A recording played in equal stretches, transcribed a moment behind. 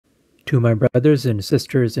To my brothers and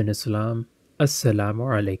sisters in Islam, Assalamu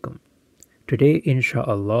alaikum. Today,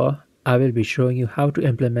 inshallah, I will be showing you how to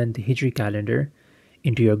implement the Hijri calendar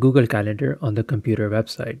into your Google Calendar on the computer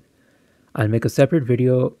website. I'll make a separate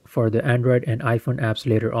video for the Android and iPhone apps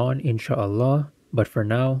later on, inshallah, but for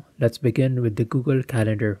now, let's begin with the Google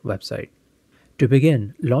Calendar website. To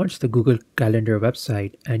begin, launch the Google Calendar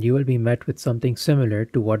website and you will be met with something similar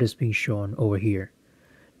to what is being shown over here.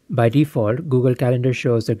 By default, Google Calendar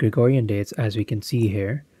shows the Gregorian dates as we can see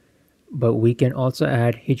here, but we can also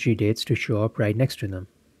add Hijri dates to show up right next to them.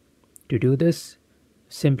 To do this,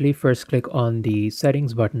 simply first click on the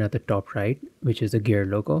settings button at the top right, which is the gear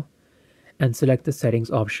logo, and select the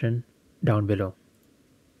settings option down below.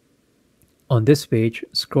 On this page,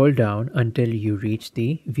 scroll down until you reach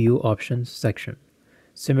the View Options section.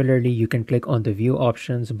 Similarly, you can click on the View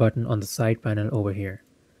Options button on the side panel over here.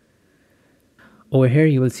 Over here,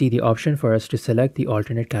 you will see the option for us to select the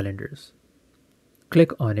alternate calendars.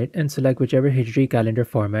 Click on it and select whichever Hijri calendar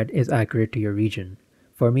format is accurate to your region.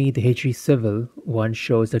 For me, the Hijri Civil one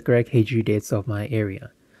shows the correct Hijri dates of my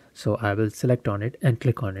area, so I will select on it and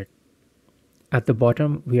click on it. At the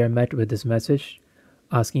bottom, we are met with this message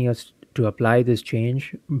asking us to apply this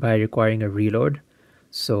change by requiring a reload.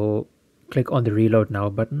 So click on the Reload Now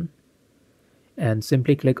button and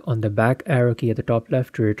simply click on the back arrow key at the top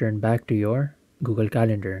left to return back to your Google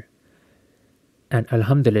Calendar. And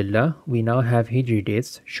Alhamdulillah, we now have Hijri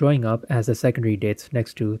dates showing up as the secondary dates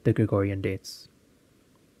next to the Gregorian dates.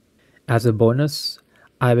 As a bonus,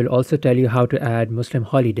 I will also tell you how to add Muslim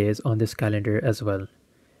holidays on this calendar as well.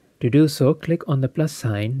 To do so, click on the plus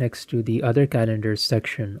sign next to the Other Calendars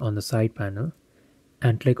section on the side panel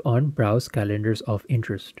and click on Browse Calendars of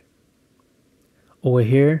Interest. Over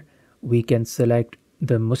here, we can select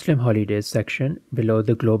the Muslim holidays section below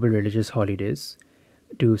the global religious holidays.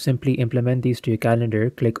 To simply implement these to your calendar,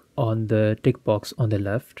 click on the tick box on the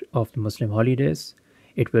left of the Muslim holidays.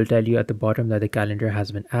 It will tell you at the bottom that the calendar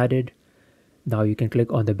has been added. Now you can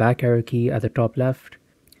click on the back arrow key at the top left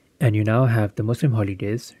and you now have the Muslim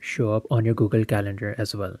holidays show up on your Google Calendar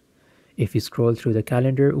as well. If you scroll through the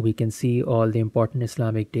calendar, we can see all the important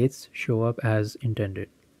Islamic dates show up as intended.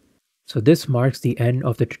 So this marks the end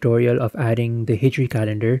of the tutorial of adding the Hijri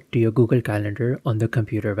calendar to your Google Calendar on the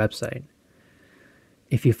computer website.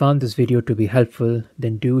 If you found this video to be helpful,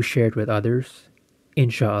 then do share it with others.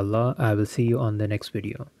 Inshallah, I will see you on the next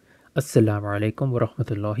video. Assalamu alaikum wa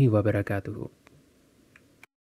rahmatullahi wa barakatuhu.